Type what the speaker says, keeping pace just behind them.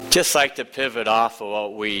Just like to pivot off of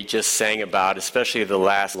what we just sang about, especially the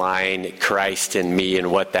last line, Christ in me,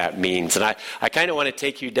 and what that means. And I kind of want to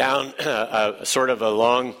take you down sort of a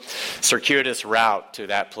long, circuitous route to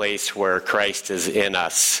that place where Christ is in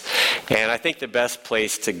us. And I think the best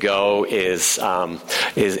place to go is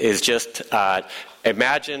just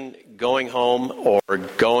imagine going home or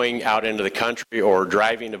going out into the country or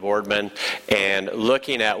driving to Boardman and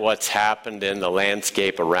looking at what's happened in the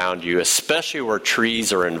landscape around you, especially where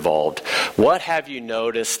trees are involved. What have you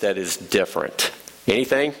noticed that is different?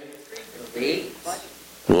 Anything? Leaves.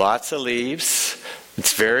 Lots of leaves.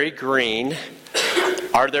 It's very green.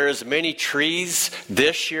 Are there as many trees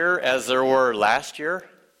this year as there were last year?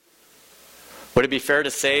 Would it be fair to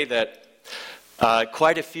say that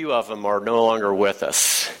quite a few of them are no longer with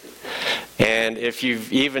us? And if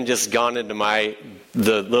you've even just gone into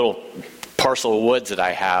the little parcel of woods that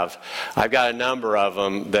I have, I've got a number of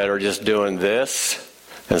them that are just doing this,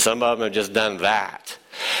 and some of them have just done that.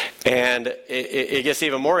 And it gets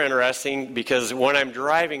even more interesting because when I'm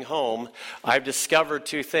driving home, I've discovered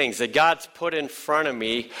two things. That God's put in front of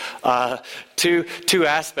me two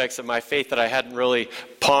aspects of my faith that I hadn't really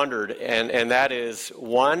pondered. And that is,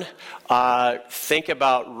 one, think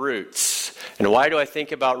about roots. And why do I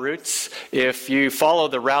think about roots? If you follow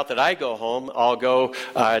the route that I go home, I'll go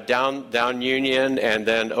down Union and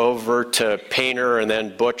then over to Painter and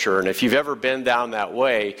then Butcher. And if you've ever been down that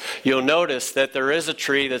way, you'll notice that there is a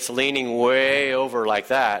tree that's leaning way over like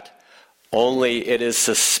that, only it is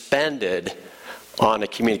suspended on a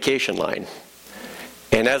communication line.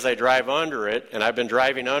 And as I drive under it, and I've been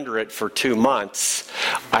driving under it for 2 months,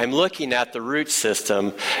 I'm looking at the root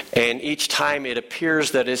system, and each time it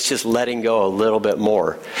appears that it's just letting go a little bit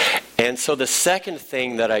more. And so the second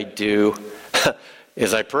thing that I do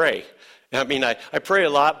is I pray. I mean, I pray a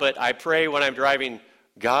lot, but I pray when I'm driving,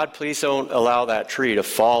 God, please don't allow that tree to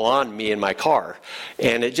fall on me in my car.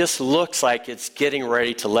 And it just looks like it's getting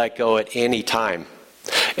ready to let go at any time.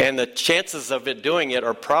 And the chances of it doing it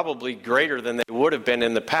are probably greater than they would have been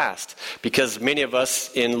in the past, because many of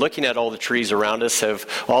us, in looking at all the trees around us, have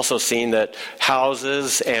also seen that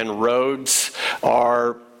houses and roads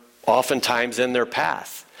are oftentimes in their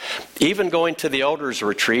path. Even going to the elders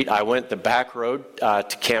retreat, I went the back road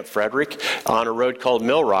to Camp Frederick on a road called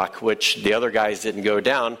Mill Rock, which the other guys didn't go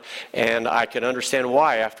down, and I could understand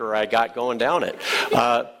why after I got going down it.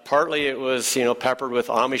 Partly it was, peppered with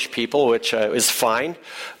Amish people, which is fine,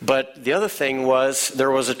 but the other thing was there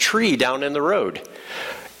was a tree down in the road.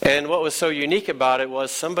 And what was so unique about it was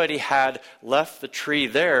somebody had left the tree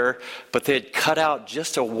there, but they had cut out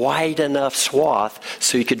just a wide enough swath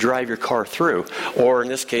so you could drive your car through. Or in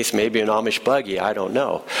this case, maybe an Amish buggy, I don't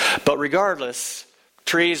know. But regardless,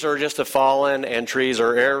 trees are just a fallen and trees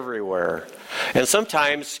are everywhere. And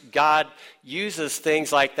sometimes God uses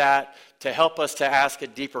things like that to help us to ask a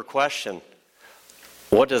deeper question.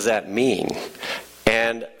 What does that mean?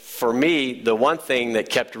 And for me, the one thing that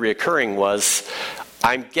kept reoccurring was,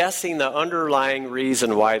 I'm guessing the underlying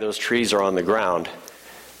reason why those trees are on the ground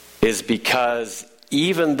is because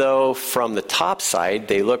even though from the top side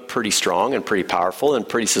they look pretty strong and pretty powerful and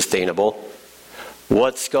pretty sustainable,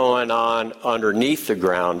 what's going on underneath the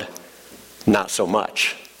ground, not so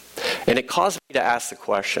much. And it caused me to ask the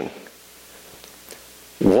question,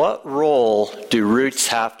 what role do roots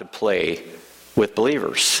have to play with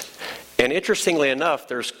believers? And interestingly enough,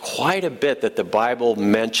 there's quite a bit that the Bible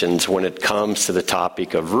mentions when it comes to the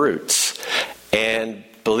topic of roots. And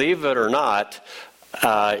believe it or not,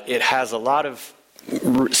 it has a lot of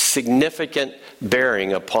significant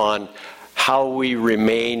bearing upon how we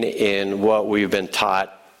remain in what we've been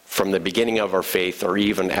taught from the beginning of our faith, or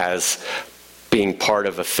even as being part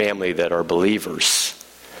of a family that are believers.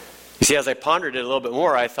 You see, as I pondered it a little bit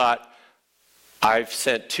more, I thought, I've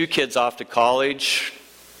sent 2 kids off to college.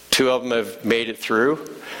 2 of them have made it through.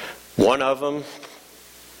 One of them,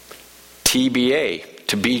 TBD,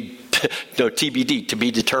 to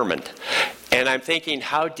be determined. And I'm thinking,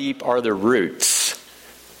 how deep are the roots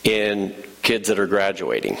in kids that are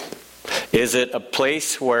graduating? Is it a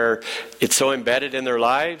place where it's so embedded in their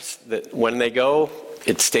lives that when they go,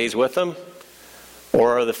 it stays with them?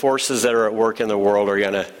 Or are the forces that are at work in the world are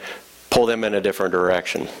going to pull them in a different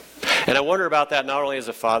direction? And I wonder about that not only as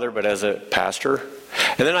a father, but as a pastor.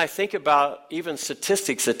 And then I think about even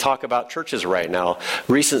statistics that talk about churches right now.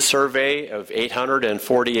 Recent survey of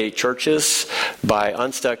 848 churches by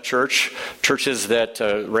Unstuck Church, churches that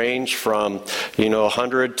range from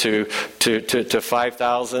 100 to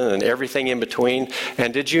 5,000 and everything in between.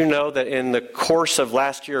 And did you know that in the course of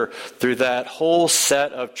last year, through that whole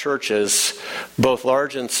set of churches, both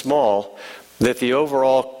large and small, that the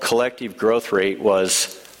overall collective growth rate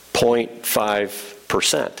was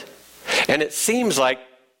 0.5%. And it seems like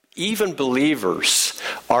even believers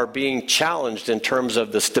are being challenged in terms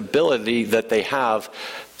of the stability that they have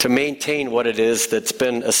to maintain what it is that's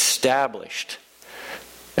been established.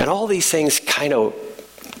 And all these things kind of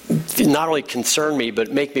not only concern me,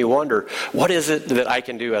 but make me wonder, what is it that I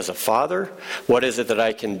can do as a father? What is it that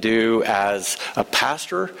I can do as a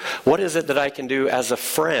pastor? What is it that I can do as a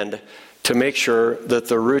friend to make sure that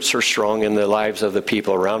the roots are strong in the lives of the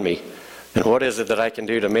people around me? And what is it that I can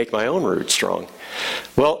do to make my own roots strong?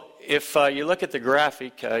 Well, if you look at the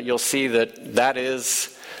graphic, you'll see that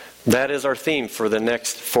is our theme for the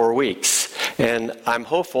next 4 weeks. And I'm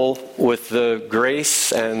hopeful with the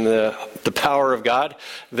grace and the power of God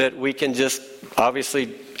that we can just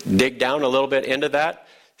obviously dig down a little bit into that,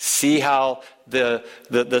 see how the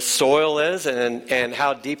soil is and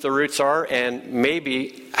how deep the roots are, and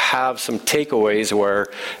maybe have some takeaways where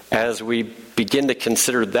as we begin to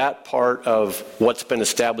consider that part of what's been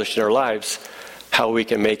established in our lives, how we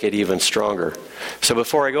can make it even stronger. So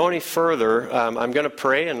before I go any further, I'm going to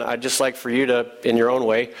pray, and I'd just like for you to, in your own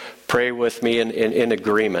way, pray with me in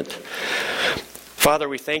agreement. Father,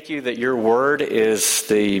 we thank you that your word is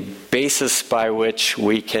the basis by which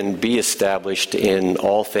we can be established in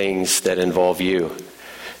all things that involve you.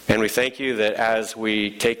 And we thank you that as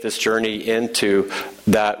we take this journey into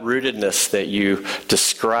that rootedness that you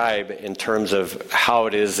describe in terms of how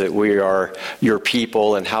it is that we are your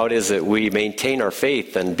people and how it is that we maintain our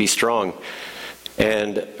faith and be strong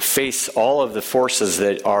and face all of the forces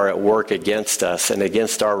that are at work against us and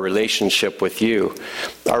against our relationship with you,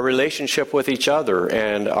 our relationship with each other,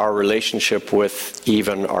 and our relationship with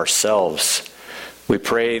even ourselves. We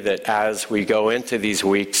pray that as we go into these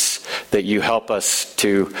weeks, that you help us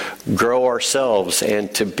to grow ourselves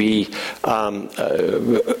and to be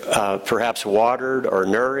perhaps watered or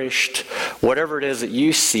nourished, whatever it is that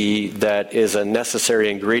you see that is a necessary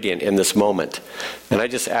ingredient in this moment. And I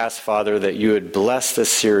just ask, Father, that you would bless this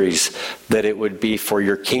series, that it would be for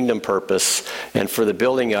your kingdom purpose and for the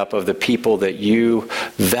building up of the people that you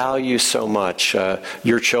value so much,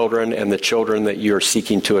 your children and the children that you are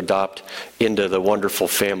seeking to adopt into the wonderful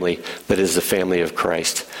family that is the family of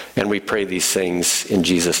Christ. And we pray these things in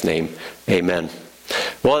Jesus' name. Amen.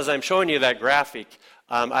 Well, as I'm showing you that graphic,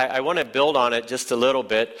 I want to build on it just a little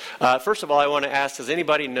bit. First of all, I want to ask, does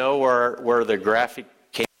anybody know where the graphic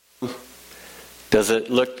came from? Does it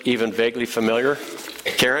look even vaguely familiar?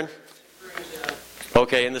 Karen?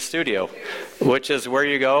 Okay, in the studio, which is where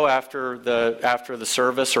you go after the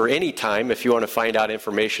service or any time if you want to find out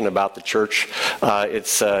information about the church.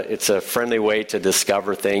 It's a friendly way to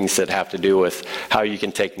discover things that have to do with how you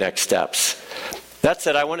can take next steps. That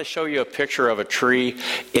said, I want to show you a picture of a tree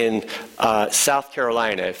in South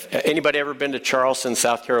Carolina. If anybody ever been to Charleston,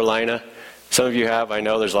 South Carolina? Some of you have. I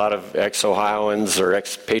know there's a lot of ex-Ohioans or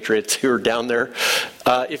ex-patriots who are down there.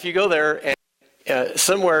 If you go there, and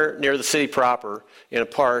somewhere near the city proper in a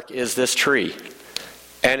park is this tree.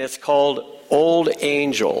 And it's called Old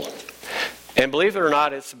Angel. And believe it or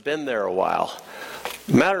not, it's been there a while.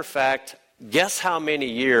 Matter of fact, guess how many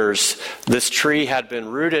years this tree had been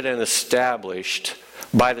rooted and established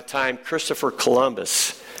by the time Christopher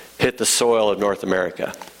Columbus hit the soil of North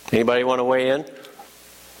America? Anybody want to weigh in?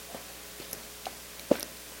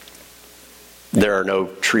 There are no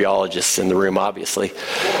treeologists in the room, obviously.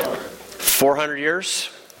 400 years?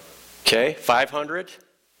 Okay, 500?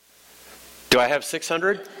 Do I have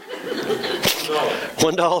 600?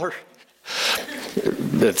 $1?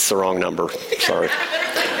 That's the wrong number. Sorry.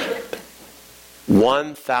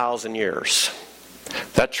 1,000 years.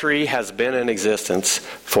 That tree has been in existence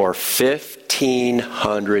for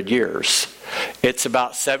 1,500 years. It's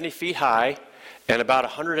about 70 feet high and about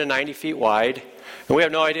 190 feet wide. And we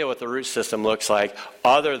have no idea what the root system looks like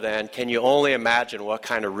other than, can you only imagine what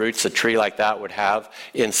kind of roots a tree like that would have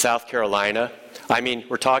in South Carolina? I mean,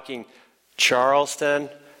 we're talking Charleston,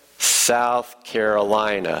 South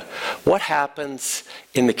Carolina. What happens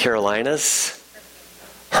in the Carolinas?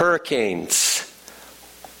 Hurricanes.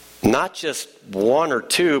 Not just one or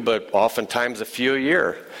two, but oftentimes a few a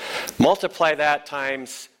year. Multiply that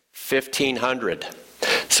times 1,500.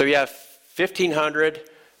 So you have 1,500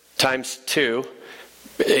 times 2.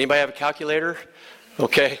 Anybody have a calculator?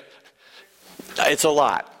 Okay. It's a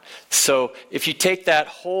lot. So if you take that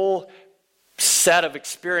whole set of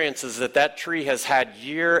experiences that tree has had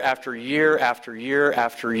year after year after year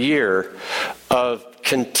after year of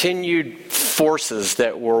continued forces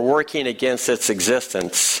that were working against its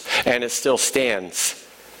existence, and it still stands,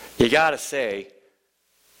 you got to say,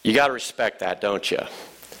 you got to respect that, don't you?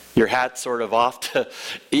 your hat sort of off to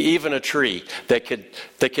even a tree that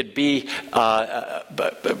could be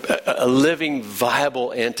a living,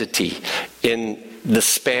 viable entity in the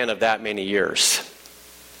span of that many years.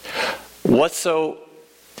 What's so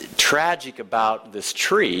tragic about this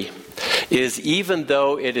tree is even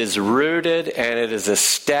though it is rooted and it is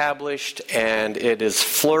established and it is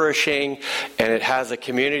flourishing and it has a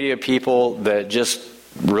community of people that just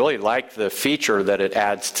really like the feature that it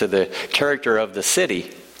adds to the character of the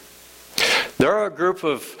city, there are a group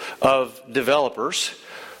of developers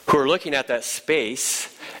who are looking at that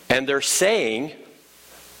space and they're saying,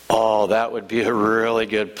 oh, that would be a really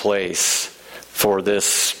good place for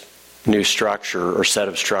this new structure or set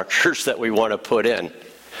of structures that we want to put in.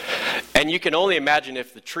 And you can only imagine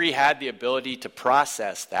if the tree had the ability to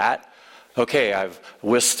process that. Okay, I've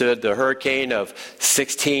withstood the hurricane of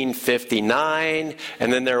 1659,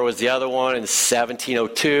 and then there was the other one in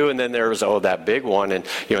 1702, and then there was, that big one in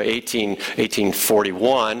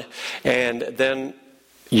 1841. And then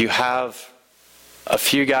you have a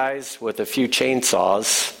few guys with a few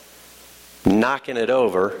chainsaws knocking it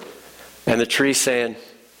over, and the tree saying,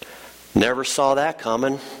 never saw that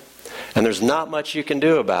coming, and there's not much you can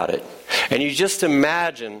do about it. And you just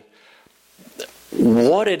imagine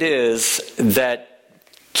what it is that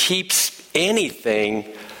keeps anything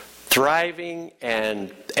thriving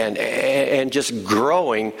and just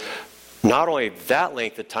growing, not only that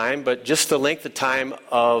length of time, but just the length of time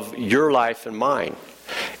of your life and mine.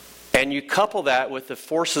 And you couple that with the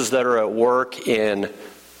forces that are at work in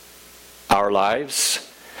our lives,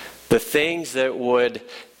 the things that would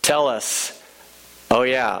tell us, oh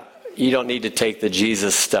yeah, you don't need to take the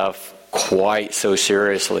Jesus stuff quite so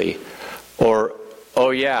seriously. Or,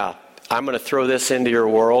 oh yeah, I'm going to throw this into your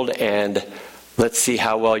world and let's see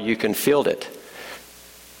how well you can field it.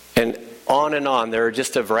 And on, there are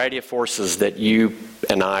just a variety of forces that you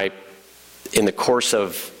and I, in the course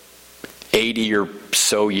of 80 or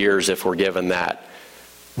so years, if we're given that,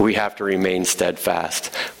 we have to remain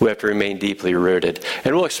steadfast. We have to remain deeply rooted.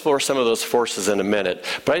 And we'll explore some of those forces in a minute.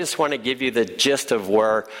 But I just want to give you the gist of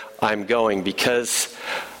where I'm going, because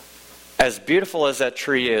as beautiful as that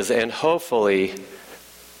tree is, and hopefully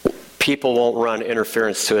people won't run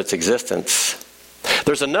interference to its existence,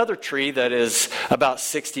 there's another tree that is about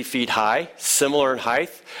 60 feet high, similar in height,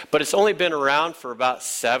 but it's only been around for about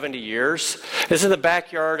 70 years. It's in the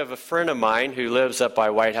backyard of a friend of mine who lives up by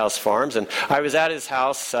White House Farms, and I was at his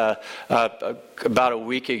house about a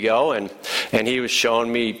week ago, and he was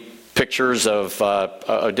showing me pictures of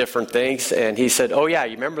different things, and he said, oh yeah,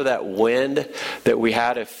 you remember that wind that we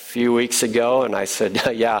had a few weeks ago? And I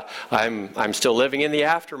said, yeah, I'm still living in the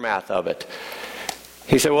aftermath of it.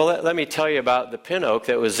 He said, well, let me tell you about the pin oak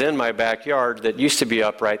that was in my backyard that used to be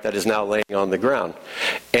upright that is now laying on the ground.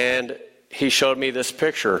 And he showed me this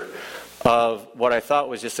picture of what I thought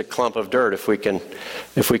was just a clump of dirt, if we can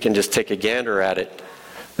just take a gander at it.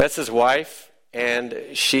 That's his wife, and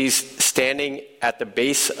she's standing at the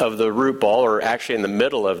base of the root ball, or actually in the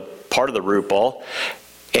middle of part of the root ball,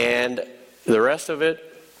 and the rest of it,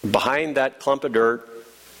 behind that clump of dirt,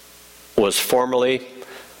 was formerly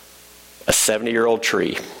a 70-year-old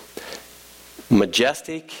tree.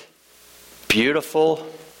 Majestic, beautiful,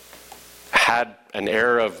 had an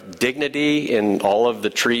air of dignity in all of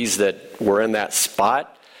the trees that were in that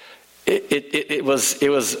spot. It was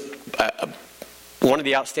one of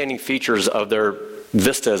the outstanding features of their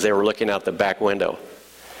vista as they were looking out the back window.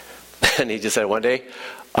 And he just said one day,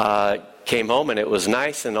 came home and it was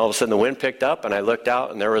nice, and all of a sudden the wind picked up and I looked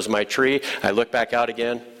out and there was my tree. I looked back out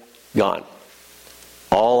again, gone.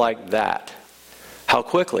 All like that. How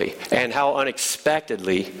quickly and how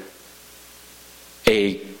unexpectedly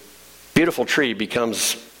a beautiful tree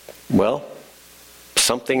becomes, well,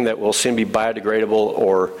 something that will soon be biodegradable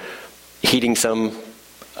or heating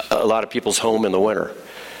a lot of people's home in the winter.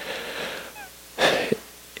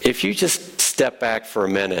 If you just step back for a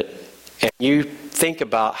minute and you think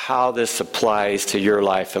about how this applies to your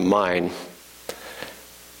life and mine,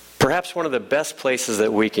 perhaps one of the best places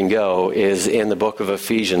that we can go is in the book of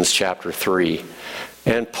Ephesians chapter 3.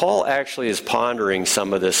 And Paul actually is pondering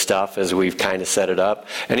some of this stuff as we've kind of set it up.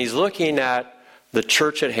 And he's looking at the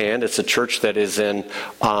church at hand. It's a church that is in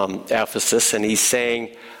Ephesus. And he's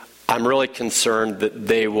saying, I'm really concerned that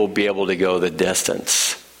they will be able to go the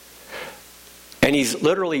distance. And he's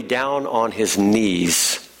literally down on his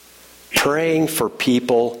knees praying for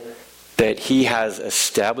people that he has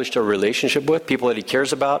established a relationship with, people that he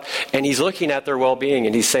cares about, and he's looking at their well-being,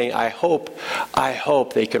 and he's saying, I hope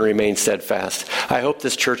they can remain steadfast. I hope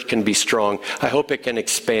this church can be strong. I hope it can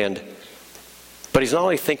expand. But he's not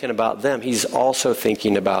only thinking about them, he's also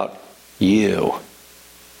thinking about you.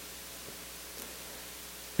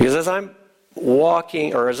 Because as I'm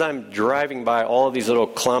walking, or as I'm driving by all of these little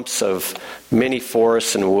clumps of mini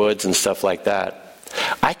forests and woods and stuff like that,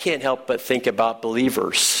 I can't help but think about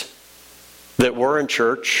believers that were in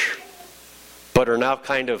church, but are now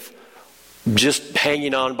kind of just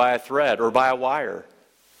hanging on by a thread or by a wire.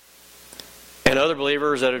 And other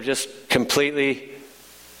believers that have just completely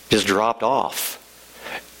just dropped off.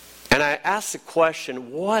 And I ask the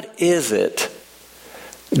question, what is it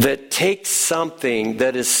that takes something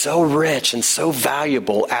that is so rich and so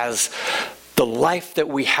valuable as the life that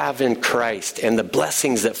we have in Christ and the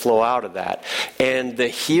blessings that flow out of that, and the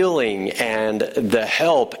healing and the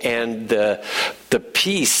help and the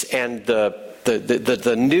peace and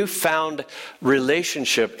the newfound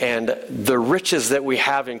relationship and the riches that we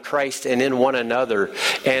have in Christ and in one another,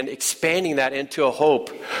 and expanding that into a hope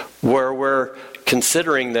where we're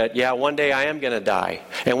considering that, yeah, one day I am going to die.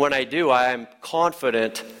 And when I do, I am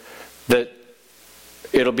confident that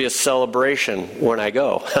it'll be a celebration when I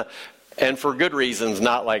go. And for good reasons,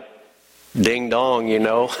 not like ding dong, you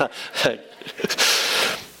know.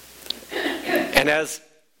 And as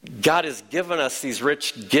God has given us these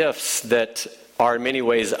rich gifts that are in many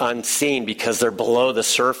ways unseen because they're below the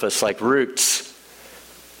surface like roots,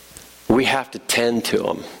 we have to tend to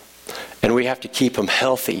them. And we have to keep them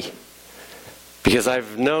healthy. Because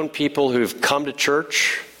I've known people who've come to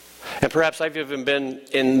church, and perhaps I've even been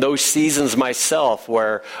in those seasons myself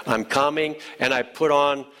where I'm coming and I put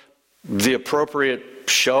on the appropriate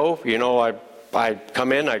show. You know, I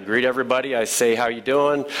come in, I greet everybody, I say, how you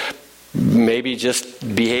doing? Maybe just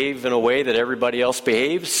behave in a way that everybody else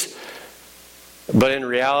behaves. But in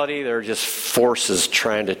reality, they're just forces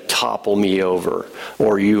trying to topple me over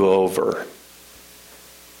or you over.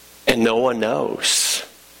 And no one knows.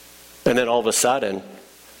 And then all of a sudden,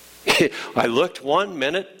 I looked 1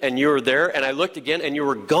 minute and you were there, and I looked again and you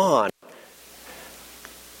were gone.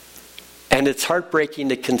 And it's heartbreaking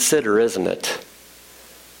to consider, isn't it?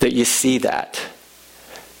 That you see that.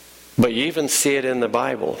 But you even see it in the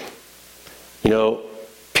Bible. You know,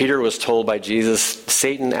 Peter was told by Jesus,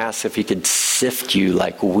 Satan asked if he could sift you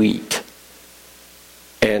like wheat.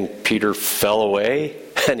 And Peter fell away,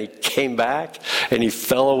 and he came back, and he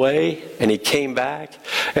fell away, and he came back.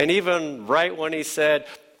 And even right when he said,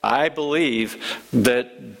 I believe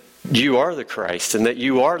that you are the Christ and that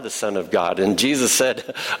you are the Son of God. And Jesus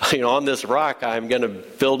said, you know, on this rock I'm going to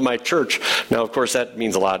build my church. Now, of course, that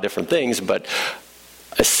means a lot of different things, but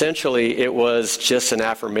essentially it was just an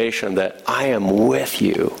affirmation that I am with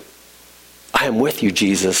you. I am with you,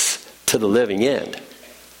 Jesus, to the living end.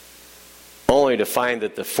 Only to find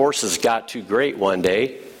that the forces got too great one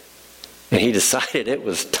day, and he decided it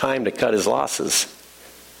was time to cut his losses.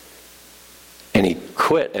 And he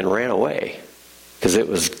quit and ran away because it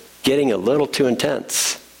was getting a little too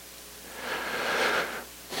intense.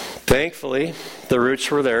 Thankfully, the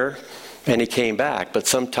roots were there, and he came back. But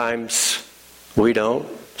sometimes we don't.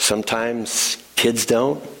 Sometimes kids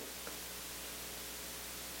don't.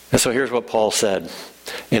 And so here's what Paul said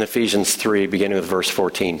in Ephesians 3, beginning with verse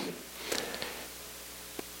 14.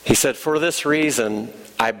 He said, for this reason,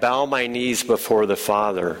 I bow my knees before the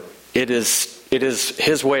Father. It is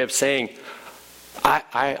his way of saying,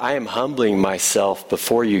 I am humbling myself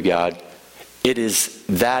before you, God. It is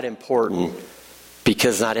that important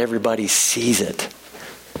because not everybody sees it.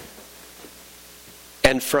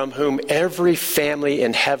 And from whom every family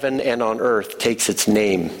in heaven and on earth takes its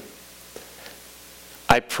name.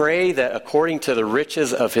 I pray that according to the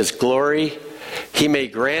riches of his glory, he may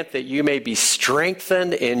grant that you may be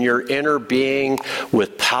strengthened in your inner being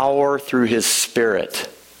with power through his Spirit,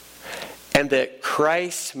 and that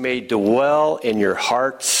Christ may dwell in your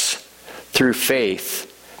hearts through faith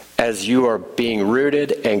as you are being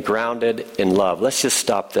rooted and grounded in love. Let's just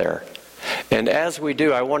stop there. And as we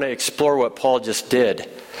do, I want to explore what Paul just did,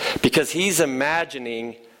 because he's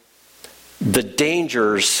imagining the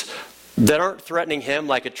dangers that aren't threatening him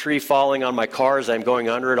like a tree falling on my car as I'm going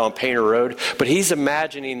under it on Painter Road, but he's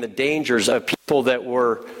imagining the dangers of people that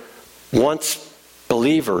were once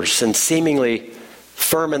believers and seemingly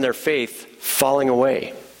firm in their faith falling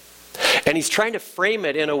away. And he's trying to frame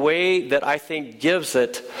it in a way that I think gives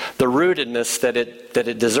it the rootedness that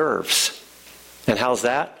it deserves. And how's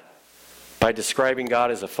that? By describing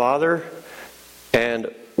God as a father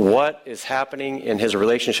and what is happening in his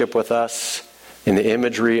relationship with us in the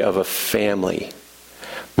imagery of a family.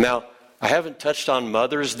 Now, I haven't touched on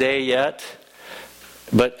Mother's Day yet,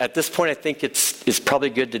 but at this point I think it's probably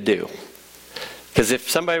good to do. Because if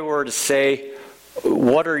somebody were to say,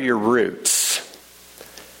 what are your roots?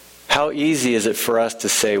 How easy is it for us to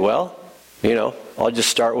say, well, you know, I'll just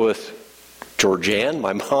start with Georgianne,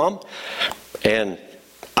 my mom, and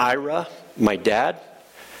Ira, my dad,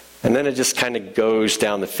 and then it just kind of goes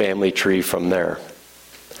down the family tree from there.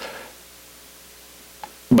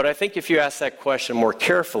 But I think if you ask that question more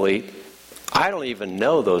carefully, I don't even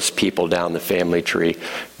know those people down the family tree.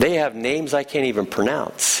 They have names I can't even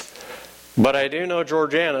pronounce. But I do know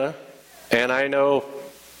Georgiana, and I know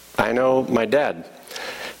my dad.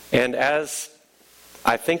 And as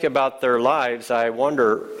I think about their lives, I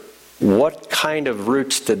wonder, what kind of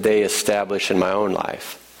roots did they establish in my own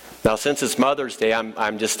life? Now, since it's Mother's Day,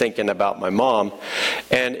 I'm just thinking about my mom,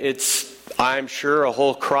 and it's, I'm sure, a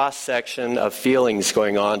whole cross-section of feelings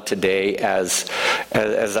going on today as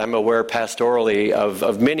I'm aware pastorally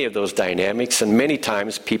of many of those dynamics. And many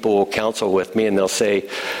times people will counsel with me and they'll say,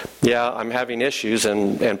 yeah, I'm having issues.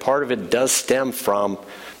 And part of it does stem from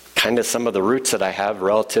kind of some of the roots that I have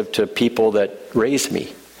relative to people that raised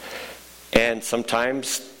me. And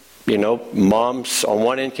sometimes, you know, moms on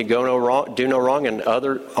one end can do no wrong, and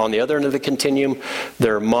on the other end of the continuum,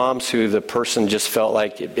 there are moms who the person just felt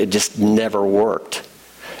like it just never worked,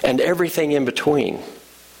 and everything in between.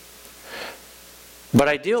 But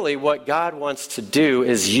ideally, what God wants to do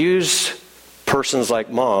is use persons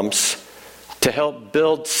like moms to help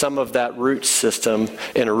build some of that root system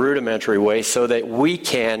in a rudimentary way, so that we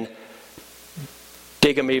can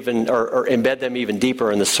dig them even or embed them even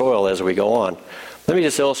deeper in the soil as we go on. Let me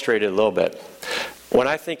just illustrate it a little bit. When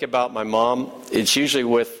I think about my mom, it's usually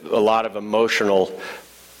with a lot of emotional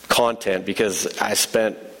content, because I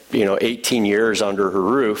spent, 18 years under her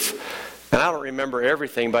roof. And I don't remember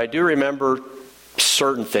everything, but I do remember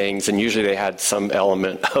certain things, and usually they had some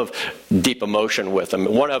element of deep emotion with them.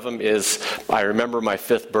 One of them is, I remember my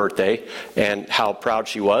 5th birthday and how proud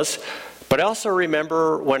she was. But I also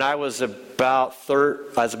remember when I was about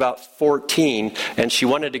 14, and she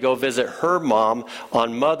wanted to go visit her mom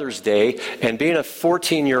on Mother's Day. And being a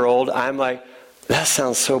 14-year-old, I'm like, that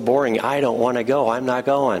sounds so boring. I don't want to go. I'm not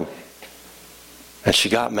going. And she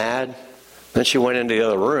got mad. Then she went into the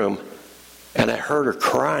other room, and I heard her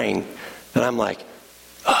crying. And I'm like,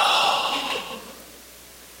 oh,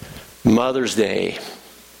 Mother's Day.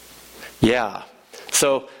 Yeah.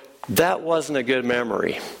 So that wasn't a good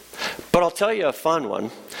memory. But I'll tell you a fun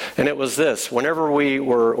one, and it was this. Whenever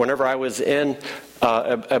I was in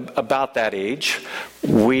about that age, a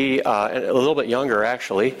little bit younger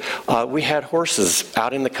actually, we had horses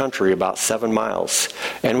out in the country about 7 miles.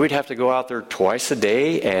 And we'd have to go out there twice a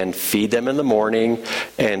day and feed them in the morning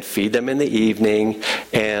and feed them in the evening.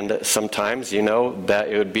 And sometimes, that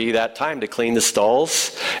it would be that time to clean the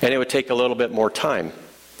stalls, and it would take a little bit more time.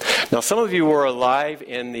 Now, some of you were alive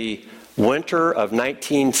in the winter of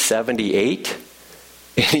 1978.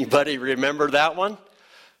 Anybody remember that one?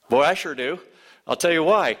 Boy, I sure do. I'll tell you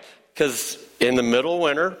why. Because in the middle of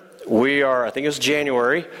winter, I think it was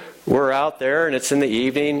January, we're out there and it's in the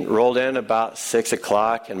evening, rolled in about 6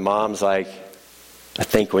 o'clock, and Mom's like, I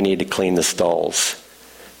think we need to clean the stalls.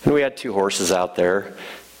 And we had 2 horses out there,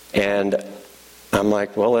 and I'm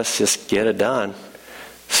like, well, let's just get it done.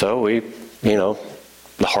 So we, the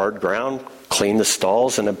hard ground, cleaned the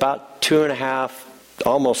stalls, and about 2.5,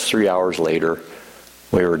 almost 3 hours later,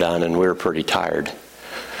 we were done, and we were pretty tired.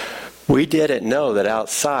 We didn't know that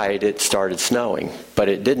outside it started snowing, but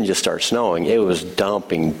it didn't just start snowing. It was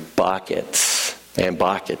dumping buckets and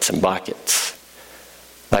buckets and buckets.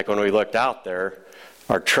 Like when we looked out there,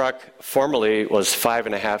 our truck formerly was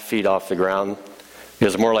 5.5 feet off the ground. It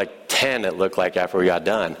was more like 10, it looked like, after we got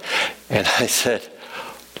done. And I said,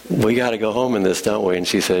 we got to go home in this, don't we? And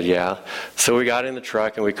she said, yeah. So we got in the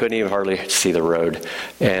truck, and we couldn't even hardly see the road.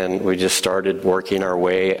 And we just started working our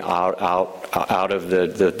way out of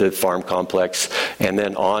the farm complex and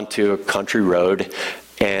then onto a country road.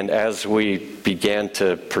 And as we began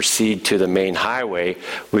to proceed to the main highway,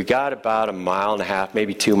 we got about 1.5 miles,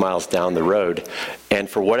 maybe 2 miles down the road. And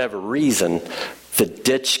for whatever reason, the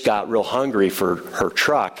ditch got real hungry for her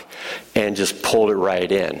truck and just pulled it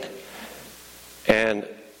right in. And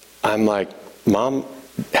I'm like, Mom,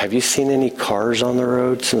 have you seen any cars on the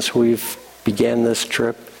road since we've began this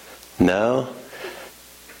trip? No.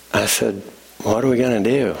 I said, what are we going to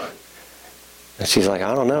do? And she's like,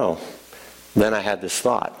 I don't know. Then I had this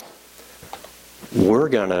thought. We're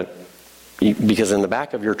going to, because in the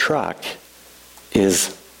back of your truck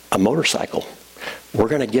is a motorcycle. We're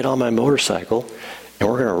going to get on my motorcycle, and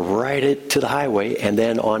we're going to ride it to the highway and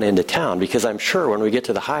then on into town, because I'm sure when we get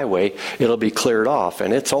to the highway, it'll be cleared off,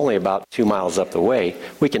 and it's only about 2 miles up the way.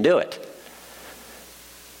 We can do it.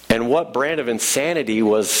 And what brand of insanity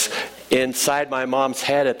was inside my mom's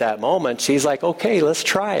head at that moment? She's like, okay, let's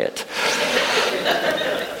try it.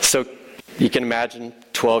 So you can imagine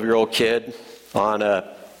 12-year-old kid on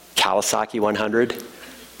a Kawasaki 100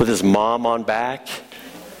 with his mom on back.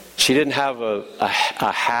 She didn't have a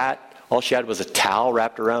hat. All she had was a towel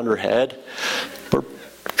wrapped around her head. We're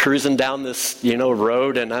cruising down this,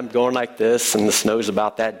 road, and I'm going like this, and the snow's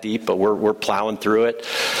about that deep, but we're plowing through it.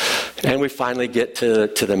 And we finally get to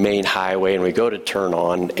the main highway, and we go to turn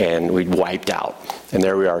on, and we wiped out. And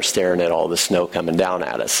there we are staring at all the snow coming down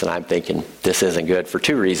at us. And I'm thinking, this isn't good for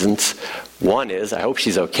two reasons. One is, I hope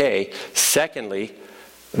she's okay. Secondly,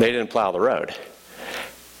 they didn't plow the road.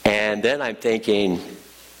 And then I'm thinking,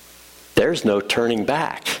 there's no turning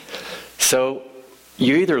back. So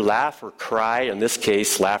you either laugh or cry. In this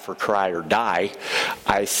case, laugh or cry or die.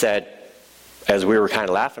 I said, as we were kind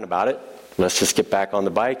of laughing about it, let's just get back on the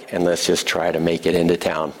bike and let's just try to make it into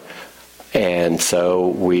town. And so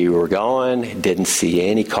we were going, didn't see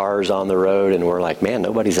any cars on the road, and we're like, man,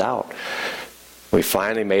 nobody's out. We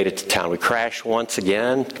finally made it to town. We crashed once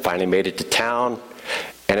again, finally made it to town.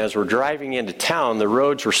 And as we're driving into town, the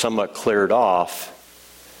roads were somewhat cleared off,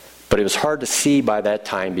 but it was hard to see by that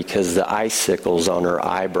time because the icicles on her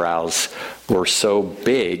eyebrows were so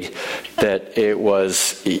big that it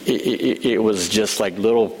was just like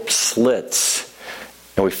little slits.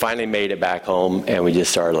 And we finally made it back home, and we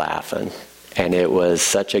just started laughing. And it was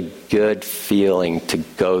such a good feeling to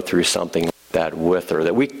go through something like that with her,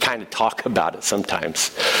 that we kind of talk about it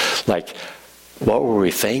sometimes. Like, what were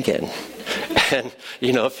we thinking? And,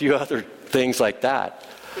 a few other things like that.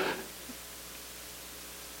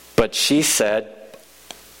 But she said,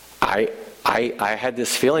 I had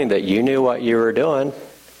this feeling that you knew what you were doing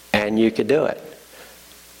and you could do it.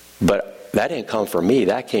 But that didn't come from me,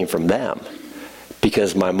 that came from them.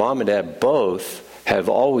 Because my mom and dad both have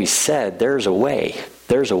always said, there's a way,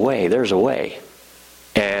 there's a way, there's a way.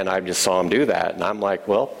 And I just saw them do that. And I'm like,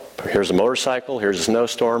 well, here's a motorcycle, here's a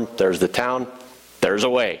snowstorm, there's the town, there's a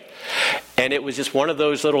way. And it was just one of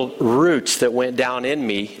those little roots that went down in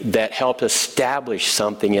me that helped establish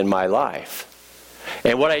something in my life.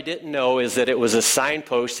 And what I didn't know is that it was a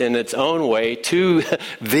signpost in its own way to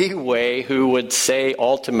the way who would say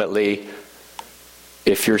ultimately,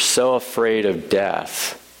 if you're so afraid of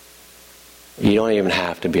death, you don't even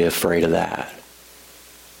have to be afraid of that.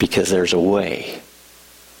 Because there's a way.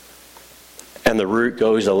 And the root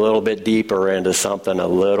goes a little bit deeper into something a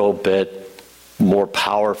little bit more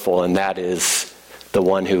powerful, and that is the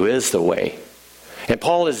one who is the way. And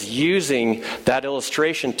Paul is using that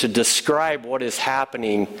illustration to describe what is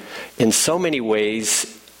happening in so many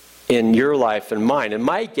ways in your life and mine. And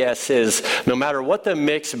my guess is, no matter what the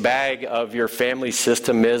mixed bag of your family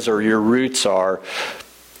system is or your roots are,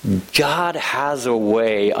 God has a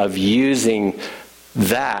way of using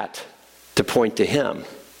that to point to Him.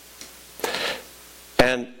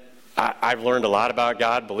 And I've learned a lot about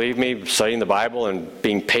God, believe me, studying the Bible and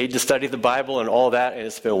being paid to study the Bible and all that, and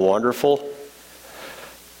it's been wonderful.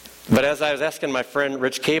 But as I was asking my friend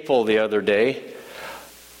Rich Capel the other day,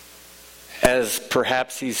 as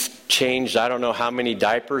perhaps he's changed, I don't know how many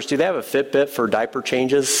diapers. Do they have a Fitbit for diaper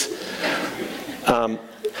changes? I'm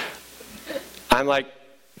like,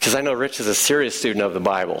 because I know Rich is a serious student of the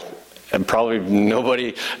Bible, and probably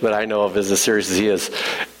nobody that I know of is as serious as he is.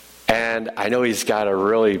 And I know he's got a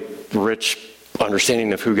really rich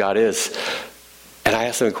understanding of who God is. And I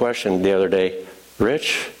asked him a question the other day,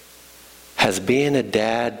 Rich, has being a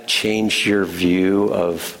dad changed your view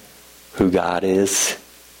of who God is?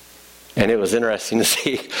 And it was interesting to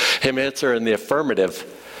see him answer in the affirmative,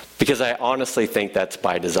 because I honestly think that's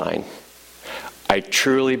by design. I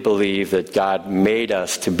truly believe that God made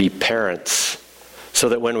us to be parents so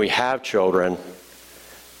that when we have children,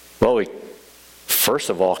 well, we first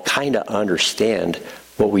of all kind of understand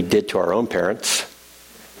what we did to our own parents.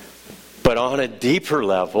 But on a deeper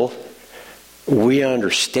level, we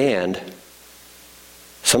understand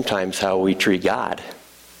sometimes how we treat God.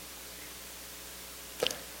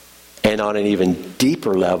 And on an even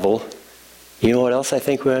deeper level, you know what else I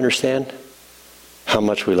think we understand? How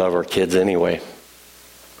much we love our kids anyway.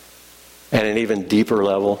 And an even deeper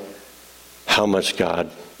level, how much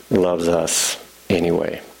God loves us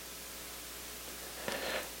anyway.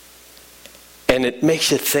 And it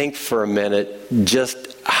makes you think for a minute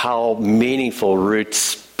just how meaningful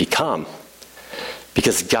roots become.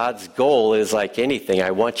 Because God's goal is like anything.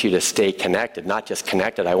 I want you to stay connected. Not just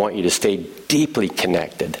connected, I want you to stay deeply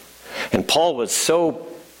connected. And Paul was so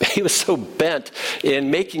bent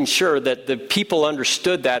in making sure that the people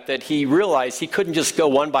understood that he realized he couldn't just go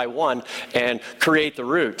one by one and create the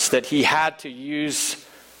roots. That he had to use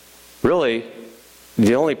really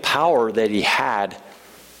the only power that he had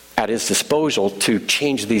at his disposal to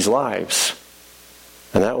change these lives.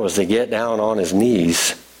 And that was to get down on his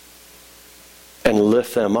knees and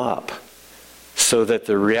lift them up so that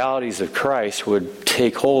the realities of Christ would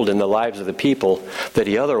take hold in the lives of the people that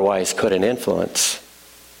he otherwise couldn't influence.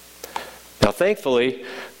 Now, thankfully,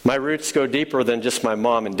 my roots go deeper than just my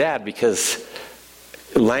mom and dad, because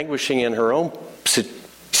languishing in her own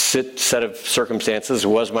set of circumstances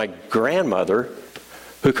was my grandmother,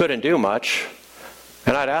 who couldn't do much.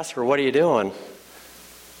 And I'd ask her, "What are you doing?"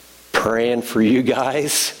 "Praying for you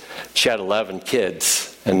guys." She had 11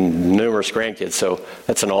 kids and numerous grandkids, so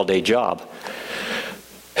that's an all-day job.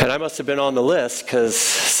 And I must have been on the list, because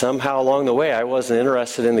somehow along the way I wasn't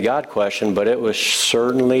interested in the God question, but it was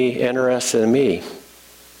certainly interested in me.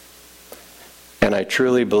 And I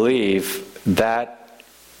truly believe that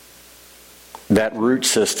root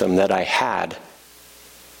system that I had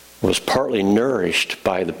was partly nourished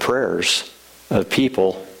by the prayers of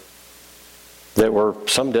people that were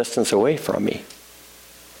some distance away from me.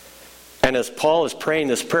 And as Paul is praying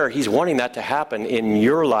this prayer, he's wanting that to happen in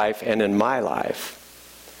your life and in my life.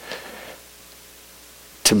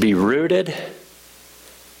 To be rooted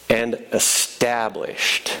and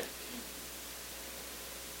established.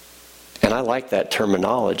 And I like that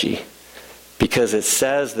terminology, because it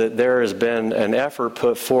says that there has been an effort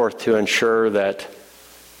put forth to ensure that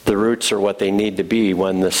the roots are what they need to be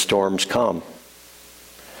when the storms come.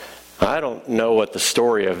 I don't know what the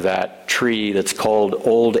story of that tree that's called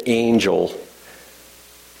Old Angel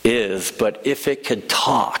is, but if it could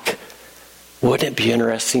talk, wouldn't it be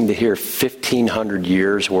interesting to hear 1,500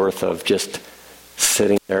 years worth of just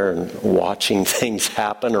sitting there and watching things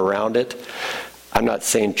happen around it? I'm not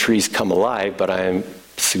saying trees come alive, but I am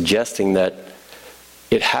suggesting that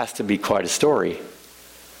it has to be quite a story.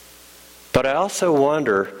 But I also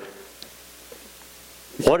wonder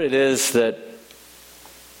what it is that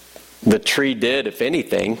the tree did, if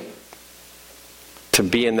anything, to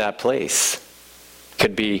be in that place.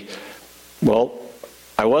 Could be, well,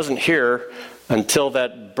 I wasn't here until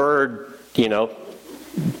that bird,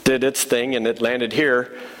 did its thing and it landed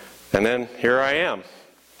here, and then here I am.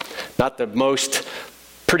 Not the most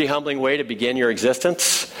pretty humbling way to begin your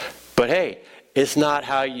existence, but hey, it's not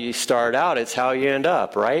how you start out, it's how you end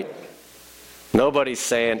up, right? Nobody's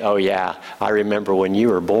saying, "Oh yeah, I remember when you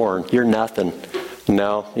were born, you're nothing."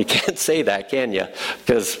 No, you can't say that, can you?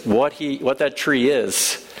 Because what that tree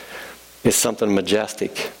is something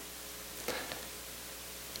majestic.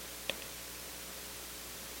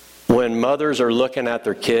 When mothers are looking at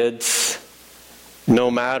their kids, no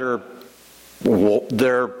matter where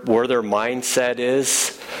their mindset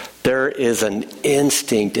is, there is an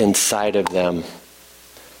instinct inside of them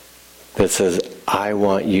that says, "I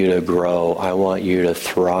want you to grow. I want you to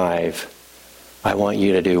thrive. I want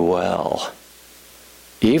you to do well."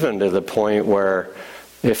 Even to the point where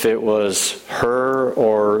if it was her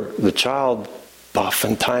or the child,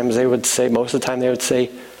 oftentimes they would say, most of the time they would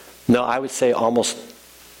say, no, I would say all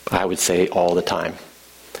the time.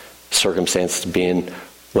 Circumstances being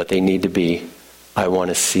what they need to be, I want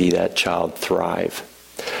to see that child thrive.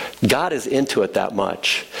 God is into it that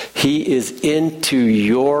much. He is into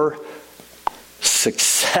your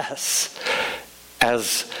success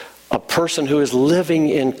as a person who is living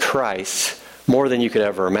in Christ more than you could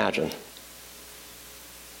ever imagine.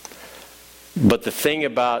 But the thing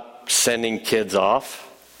about sending kids off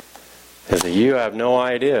is that you have no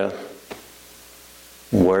idea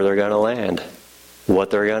where they're going to land,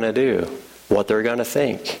 what they're going to do, what they're going to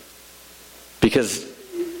think. Because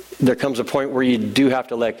there comes a point where you do have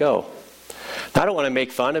to let go. Now, I don't want to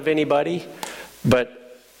make fun of anybody,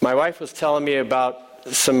 but my wife was telling me about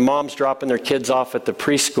some moms dropping their kids off at the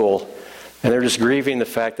preschool, and they're just grieving the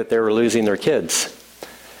fact that they were losing their kids.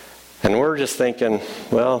 And we're just thinking,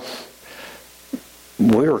 well,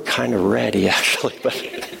 we were kind of ready, actually. But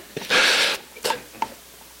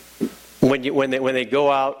when they go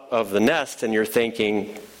out of the nest and you're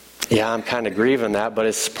thinking, yeah, I'm kind of grieving that, but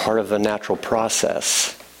it's part of the natural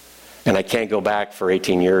process. And I can't go back for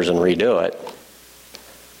 18 years and redo it.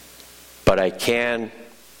 But I can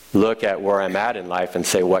look at where I'm at in life and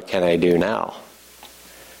say, what can I do now?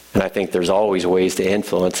 And I think there's always ways to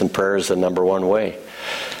influence, and prayer is the number one way.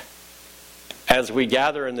 As we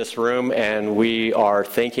gather in this room and we are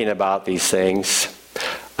thinking about these things,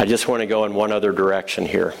 I just want to go in one other direction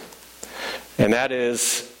here. And that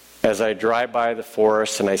is, as I drive by the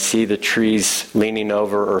forest and I see the trees leaning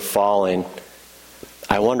over or falling,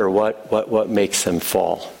 I wonder what makes them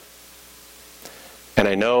fall. And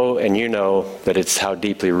I know, and you know, that it's how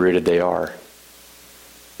deeply rooted they are.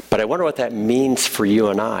 But I wonder what that means for you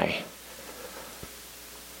and I.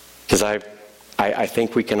 Because I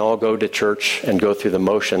think we can all go to church and go through the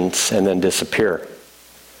motions and then disappear.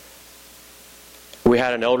 We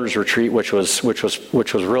had an elders retreat which was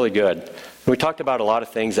really good. We talked about a lot of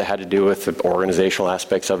things that had to do with the organizational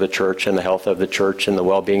aspects of the church and the health of the church and the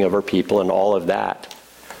well-being of our people and all of that.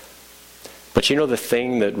 But you know the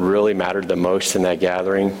thing that really mattered the most in that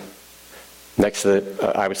gathering, next to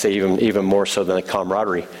the, I would say even more so than the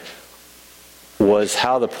camaraderie, was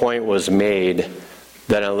how the point was made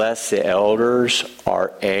that unless the elders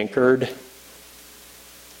are anchored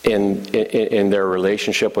in their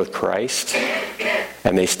relationship with Christ,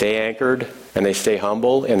 and they stay anchored and they stay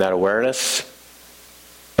humble in that awareness,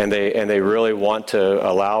 and they really want to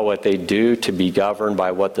allow what they do to be governed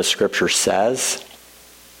by what the Scripture says,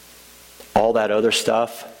 all that other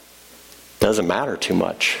stuff doesn't matter too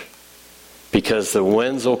much. Because the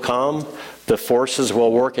winds will come, the forces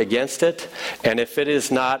will work against it, and if it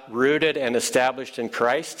is not rooted and established in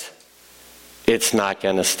Christ, it's not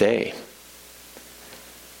going to stay.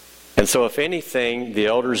 And so if anything, the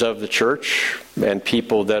elders of the church and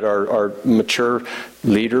people that are mature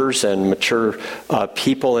leaders and mature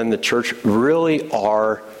people in the church really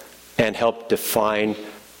are and help define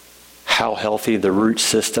how healthy the root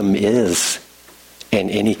system is in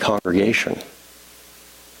any congregation.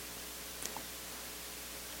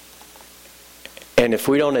 And if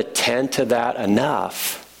we don't attend to that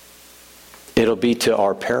enough, it'll be to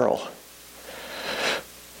our peril.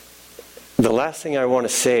 The last thing I want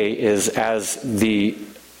to say is, as the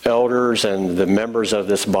elders and the members of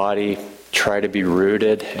this body try to be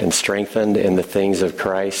rooted and strengthened in the things of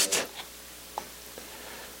Christ,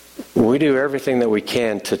 we do everything that we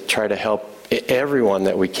can to try to help everyone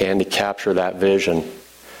that we can to capture that vision.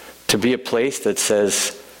 To be a place that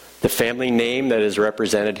says the family name that is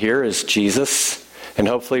represented here is Jesus. And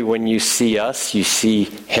hopefully when you see us, you see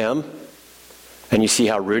Him. And you see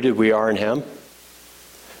how rooted we are in Him.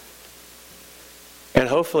 And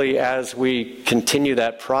hopefully as we continue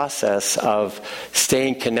that process of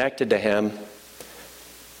staying connected to Him,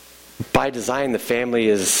 by design the family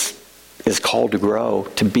is called to grow,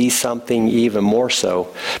 to be something even more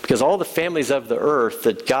so. Because all the families of the earth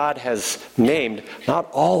that God has named, not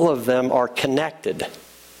all of them are connected.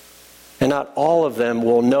 And not all of them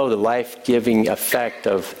will know the life-giving effect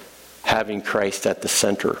of having Christ at the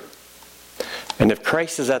center. And if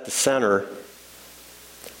Christ is at the center,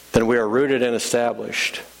 then we are rooted and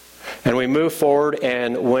established. And we move forward,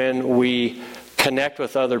 and when we connect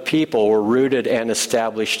with other people, we're rooted and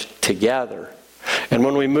established together. And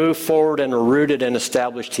when we move forward and are rooted and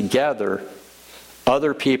established together,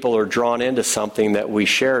 other people are drawn into something that we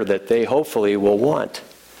share that they hopefully will want.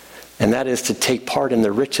 And that is to take part in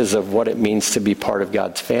the riches of what it means to be part of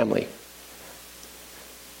God's family.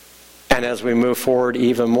 And as we move forward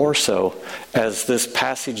even more so, as this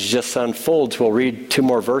passage just unfolds, we'll read 2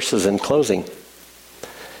 more verses in closing.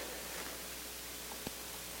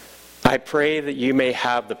 I pray that you may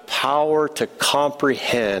have the power to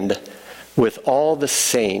comprehend with all the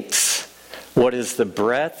saints what is the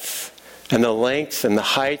breadth and the length and the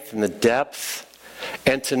height and the depth,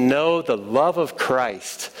 and to know the love of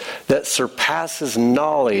Christ that surpasses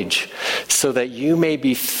knowledge, so that you may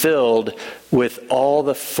be filled with all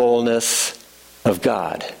the fullness of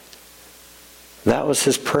God. That was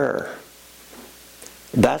his prayer.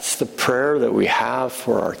 That's the prayer that we have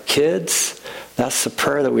for our kids. That's the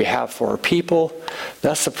prayer that we have for our people.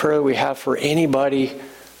 That's the prayer that we have for anybody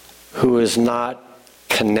who is not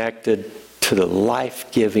connected to the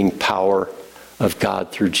life-giving power of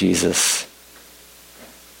God through Jesus.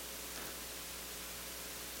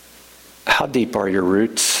 How deep are your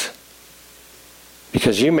roots?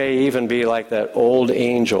 Because you may even be like that old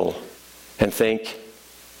angel and think,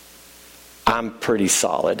 I'm pretty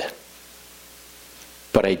solid.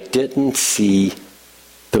 But I didn't see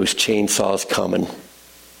those chainsaws coming.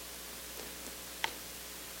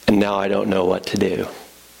 And now I don't know what to do.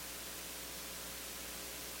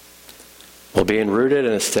 Well, being rooted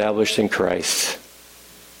and established in Christ,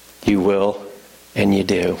 you will and you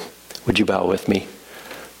do. Would you bow with me?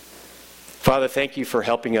 Father, thank you for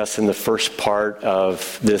helping us in the first part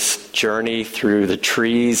of this journey through the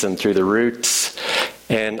trees and through the roots,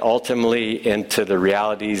 and ultimately into the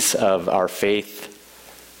realities of our faith,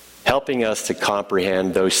 helping us to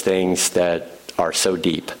comprehend those things that are so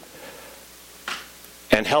deep.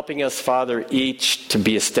 And helping us, Father, each to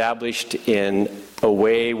be established in a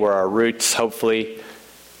way where our roots, hopefully,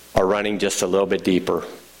 are running just a little bit deeper.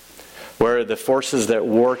 Where the forces that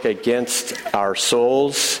work against our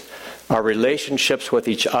souls, our relationships with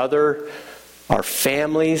each other, our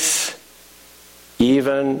families,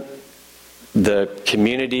 even the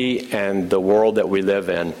community and the world that we live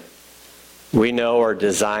in, we know are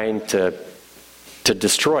designed to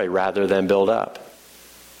destroy rather than build up.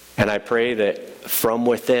 And I pray that from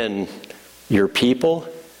within your people,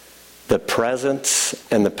 the presence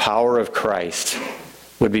and the power of Christ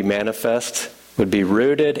would be manifest, would be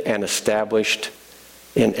rooted and established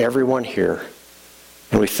in everyone here.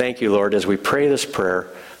 And we thank you, Lord, as we pray this prayer,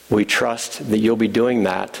 we trust that you'll be doing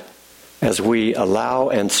that as we allow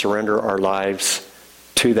and surrender our lives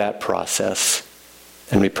to that process.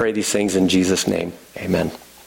 And we pray these things in Jesus' name. Amen.